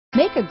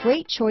Make a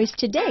great choice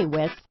today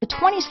with the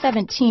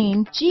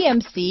 2017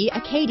 GMC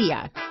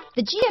Acadia.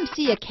 The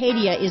GMC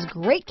Acadia is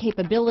great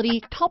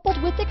capability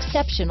coupled with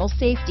exceptional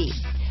safety.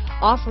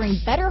 Offering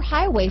better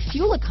highway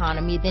fuel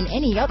economy than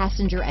any other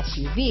passenger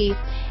SUV,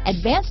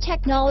 advanced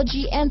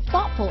technology and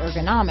thoughtful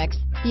ergonomics,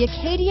 the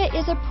Acadia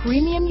is a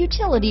premium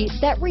utility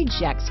that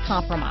rejects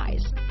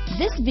compromise.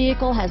 This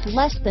vehicle has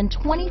less than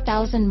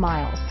 20,000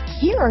 miles.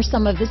 Here are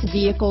some of this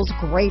vehicle's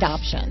great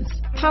options: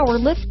 power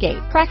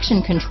liftgate,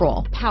 traction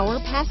control, power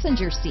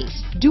passenger seat,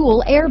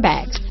 dual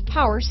airbags,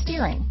 power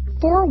steering,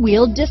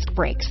 four-wheel disc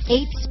brakes,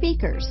 8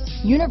 speakers,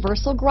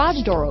 universal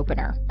garage door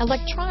opener,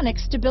 electronic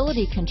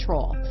stability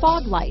control,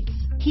 fog lights,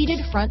 heated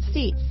front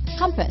seats,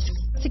 compass,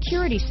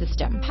 security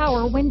system,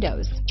 power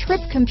windows,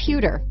 trip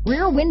computer,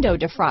 rear window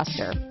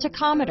defroster,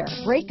 tachometer,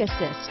 brake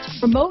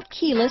assist, remote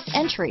keyless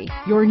entry.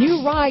 Your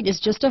new ride is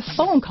just a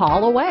phone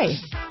call away.